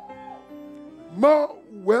imagine. More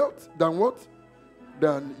wealth than what?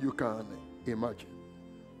 Than you can imagine.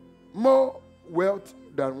 More wealth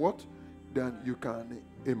than what? Than you can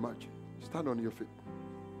imagine. Stand on your feet.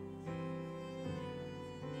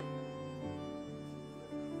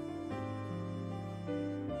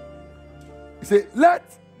 He said,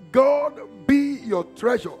 let God be your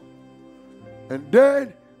treasure. And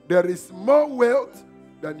then there is more wealth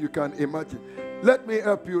than you can imagine. Let me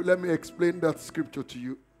help you. Let me explain that scripture to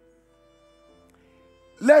you.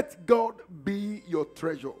 Let God be your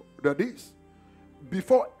treasure. that is,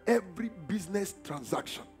 before every business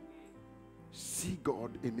transaction, see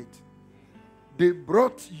God in it. They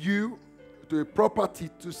brought you to a property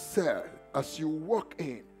to sell. As you walk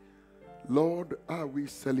in, Lord, are we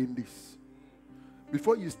selling this?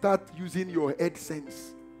 Before you start using your head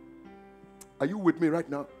sense, are you with me right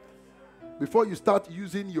now? Before you start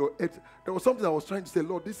using your head, there was something I was trying to say,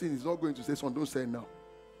 Lord, this thing is not going to say, son, don't sell now.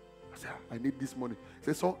 I said, I need this money. He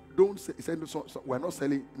said, son, don't say, he said, no, son, we're not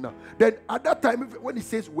selling now. Then at that time, when he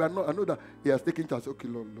says we're not, I know that he has taken charge. Okay,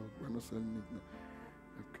 Lord, we're not selling it now.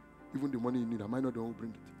 Okay. Even the money you need, I might not the one who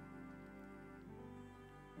bring it.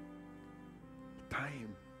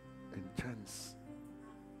 Time and chance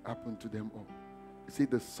happened to them all. You see,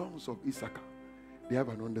 the sons of Issachar, they have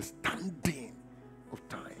an understanding of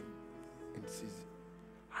time and season.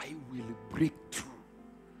 I will break through.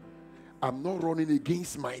 I'm not running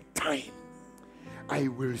against my time. I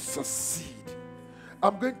will succeed.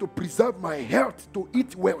 I'm going to preserve my health to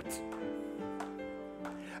eat wealth.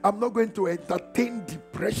 I'm not going to entertain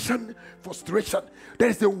depression, frustration. There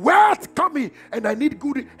is a wealth coming and I need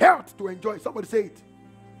good health to enjoy. Somebody say it.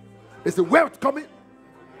 There's a wealth coming.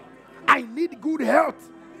 I need good health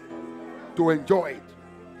to enjoy it.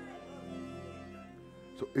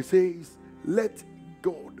 So it says, let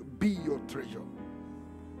God be your treasure.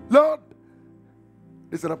 Lord,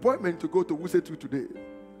 there's an appointment to go to Wuse today.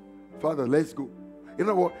 Father, let's go. You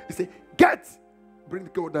know what? He said, bring the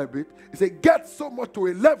code down a bit. He said, get so much to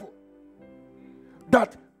a level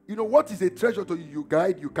that, you know, what is a treasure to you? You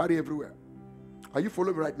guide, you carry everywhere. Are you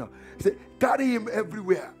following me right now? He said, carry him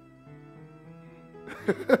everywhere.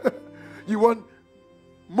 You want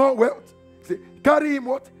more wealth? He said, carry him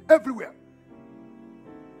what? Everywhere.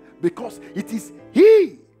 Because it is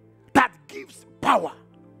he that gives power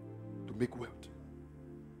to make wealth.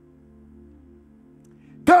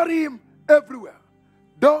 Carry him everywhere.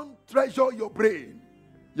 Don't treasure your brain,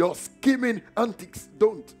 your scheming antics.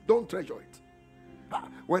 Don't treasure it.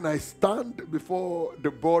 When I stand before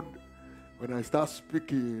the board, when I start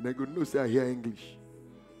speaking, I go, no, say I hear English.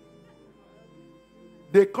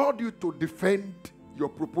 They called you to defend your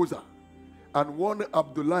proposal. And one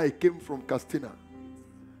Abdullah came from Castina.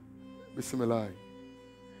 Bismillah.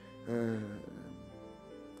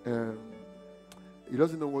 He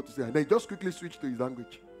doesn't know what to say. And then he just quickly switched to his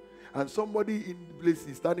language. And somebody in the place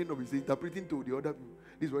is standing up, he's interpreting to the other people.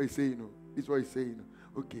 This is what he's saying. This is what he's saying.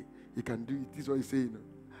 Okay, he can do it. This is what he's saying.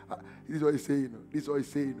 This is what he's saying. This is what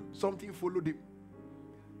he's saying. Something followed him.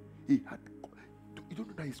 He had, you don't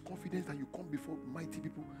know that his confidence that you come before mighty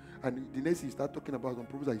people, and the next thing you start talking about on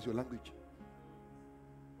proposal is your language.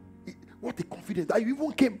 What a confidence that you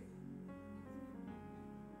even came.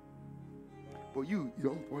 But you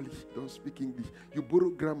don't polish, don't speak English. You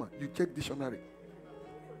borrow grammar, you check dictionary.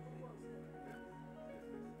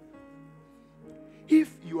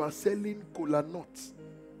 If you are selling cola nuts,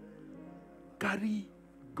 carry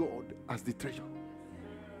God as the treasure.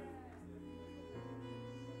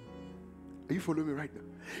 Are you following me right now?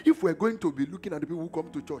 If we're going to be looking at the people who come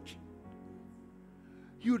to church,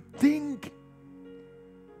 you think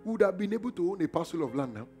we would have been able to own a parcel of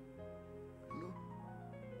land now? No.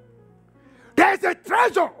 There's a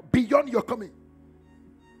treasure beyond your coming.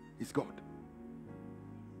 It's God.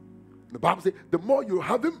 The Bible says, the more you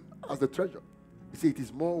have him as the treasure, you see, it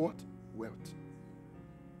is more what? Wealth.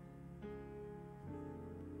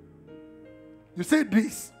 You say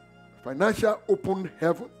this, financial open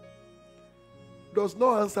heaven does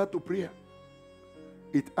not answer to prayer.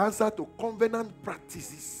 It answers to covenant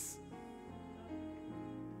practices.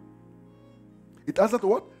 It answers to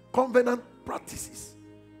what? Covenant practices.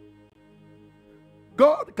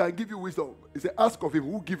 God can give you wisdom. He said, ask of him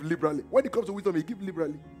who give liberally. When it comes to wisdom, he gives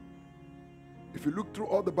liberally. If you look through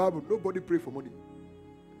all the Bible, nobody pray for money.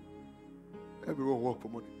 Everyone work for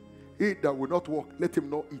money. He that will not work, let him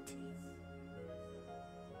not eat.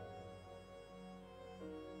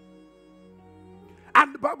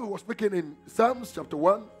 And the Bible was speaking in Psalms chapter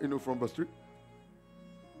 1, from verse 3.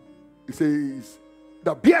 It says,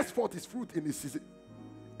 that bears forth his fruit in his season,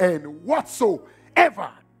 and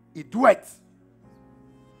whatsoever he doeth.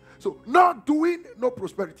 So, not doing, no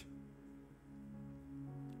prosperity.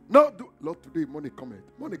 Lord, today money cometh.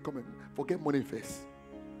 Money cometh. Forget money first.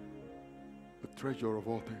 The treasure of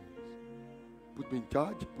all things. Put me in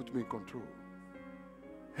charge. Put me in control.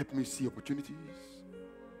 Help me see opportunities.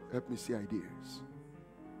 Help me see ideas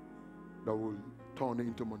that will turn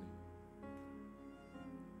into money.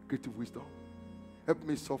 Creative wisdom. Help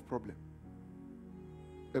me solve problem.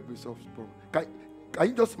 Help me solve problem. Can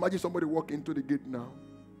you just imagine somebody walk into the gate now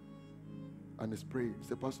and is praying?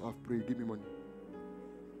 Say, Pastor, I've prayed. Give me money.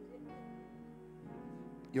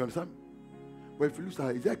 You understand? But if you look,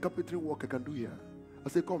 is there a carpentry work I can do here? I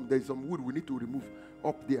say, come, there's some wood we need to remove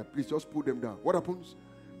up there. Please just put them down. What happens?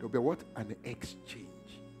 There'll be what? An exchange.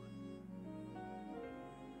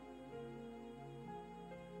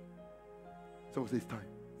 Someone says time.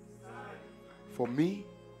 For me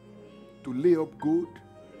to lay up gold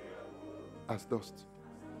as dust.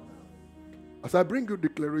 As I bring you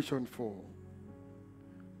declaration for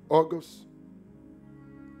August,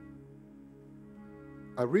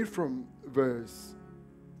 I read from verse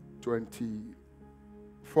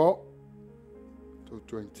 24 to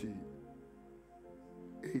 28.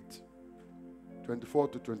 24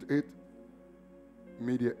 to 28.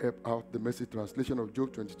 Media app out, the Message translation of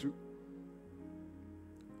Job 22.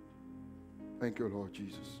 Thank you, Lord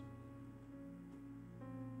Jesus.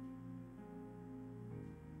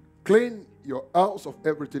 Clean your house of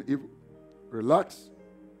everything evil. Relax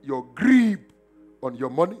your grip on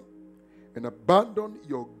your money and abandon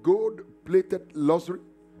your gold-plated luxury.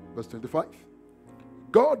 Verse 25.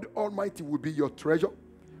 God Almighty will be your treasure.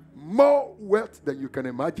 More wealth than you can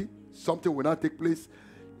imagine. Something will not take place.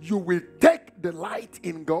 You will take delight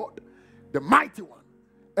in God, the mighty one,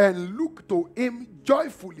 and look to him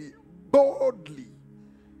joyfully, boldly.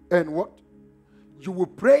 And what? You will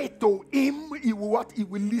pray to him. He will what? He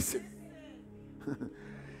will listen.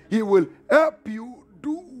 He will help you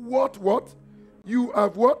do what? You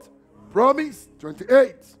have what? Promise.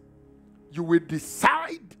 28. You will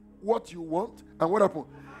decide what you want. And what happen?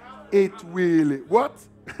 It will what?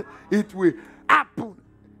 It will happen.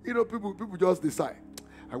 You know, people just decide.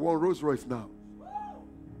 I want Rolls Royce now.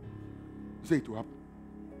 You say it will happen.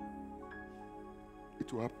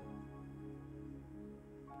 It will happen.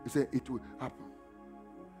 You say it will happen.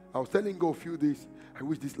 I was telling God a few days, I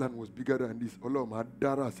wish this land was bigger than this. I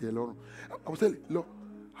was telling, Lord,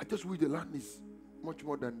 I just wish the land is much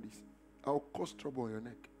more than this. I'll cause trouble on your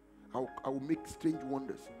neck. I will make strange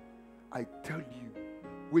wonders. I tell you,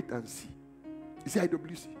 wait and see. You see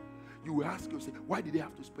IWC, you will ask yourself, why did they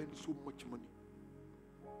have to spend so much money?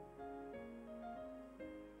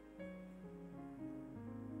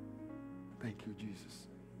 Thank you, Jesus.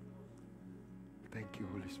 Thank you,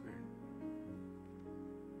 Holy Spirit.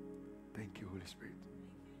 Thank you, Holy Spirit.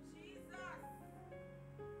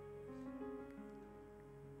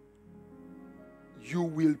 You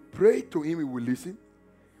will pray to him, he will listen.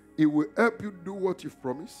 He will help you do what you've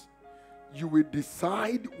promised. You will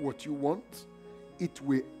decide what you want. It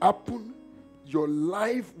will happen. Your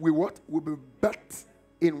life will what? Will be bet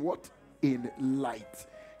in what? In light.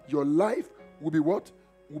 Your life will be what?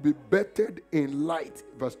 Will be bettered in light.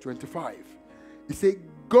 Verse 25. He said,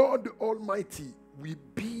 God Almighty will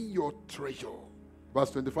be your treasure.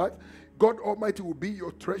 Verse 25. God Almighty will be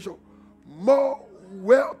your treasure. More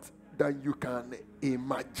wealth than you can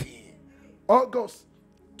imagine. August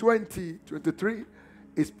 2023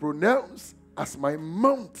 is pronounced as my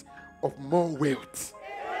month of more wealth.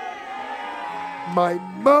 My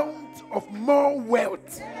month of more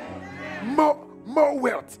wealth. More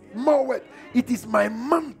wealth. More wealth. It is my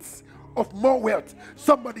month of more wealth.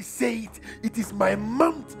 Somebody say it. It is my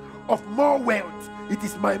month of more wealth. It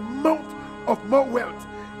is my month of more wealth.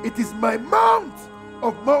 It is my month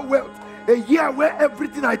of more wealth. A year where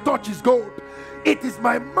everything I touch is gold. It is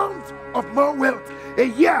my month of more wealth. A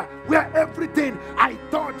year where everything I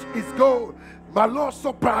touch is gold. Malo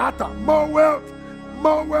soprahata. More wealth.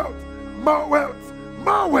 More wealth. More wealth.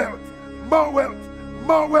 More wealth. More wealth.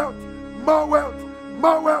 More wealth. More wealth.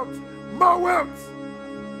 More wealth. More wealth.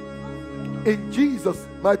 In Jesus'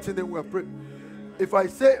 mighty name we are praying. If I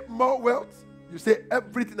say more wealth, you say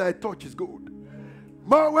everything I touch is gold.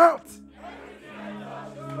 More wealth.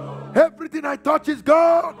 Everything I touch is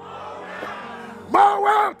gold. More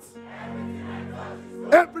wealth.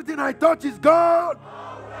 Everything I touch is gold.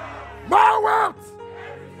 More wealth.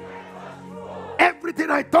 Everything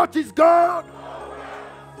I touch is gold.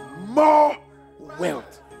 More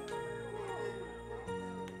wealth.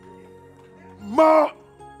 More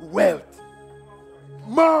wealth.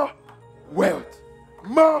 More wealth.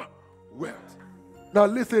 More wealth. Now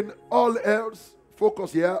listen, all else,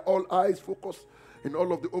 focus here, all eyes focus in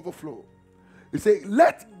all of the overflow. He said,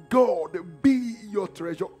 let God be your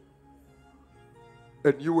treasure,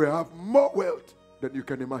 and you will have more wealth than you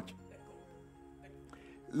can imagine.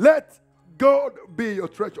 Let God be your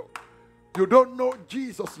treasure. You don't know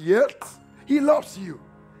Jesus yet. He loves you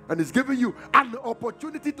and is giving you an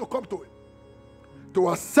opportunity to come to him, to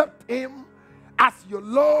accept him as your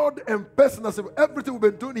Lord and personal Savior. Everything we've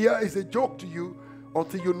been doing here is a joke to you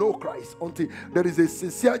until you know Christ, until there is a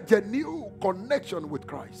sincere, genuine connection with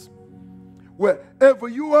Christ. Wherever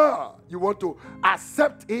you are, you want to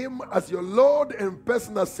accept him as your Lord and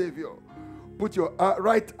personal Savior. Put your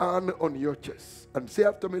right hand on your chest and say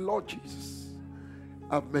after me, Lord Jesus,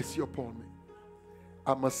 have mercy upon me.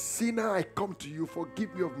 I'm a sinner. I come to you.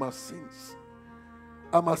 Forgive me of my sins.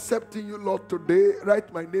 I'm accepting you, Lord, today.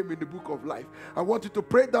 Write my name in the book of life. I want you to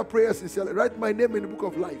pray that prayer sincerely. Write my name in the book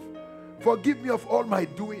of life. Forgive me of all my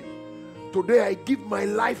doing. Today I give my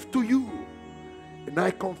life to you. And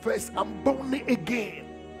I confess I'm born again.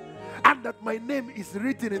 And that my name is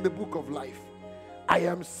written in the book of life. I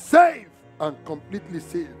am saved and completely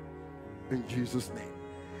saved. In Jesus' name.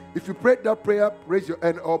 If you prayed that prayer, raise your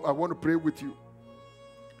hand up. I want to pray with you.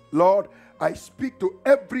 Lord, I speak to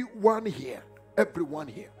everyone here. Everyone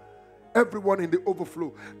here. Everyone in the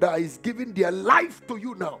overflow that is giving their life to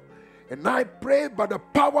you now. And I pray by the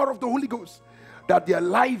power of the Holy Ghost that their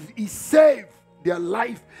life is saved. Their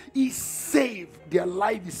life is saved. Their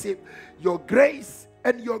life is saved. Your grace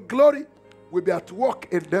and your glory will be at work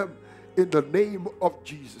in them in the name of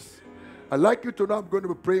Jesus. I'd like you to know I'm going to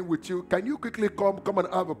be praying with you. Can you quickly come and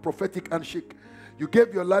have a prophetic handshake? You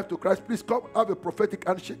gave your life to Christ. Please come have a prophetic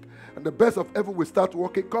handshake. And the best of heaven will start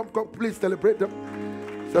working. Come, please celebrate them.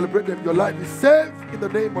 Celebrate them. Your life is saved in the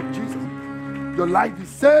name of Jesus. Your life is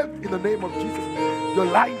saved in the name of Jesus. Your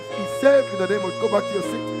life is saved in the name of... Go back to your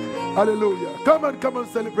seat. Hallelujah. Come and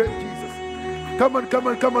celebrate Jesus. Come on,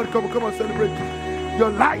 celebrate Jesus.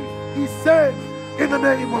 Your life is saved in the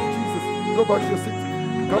name of Jesus. Go back to your seat.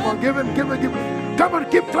 Come on, give him. Come on,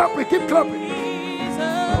 keep clapping.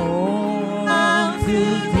 Oh, unto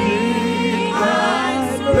thee.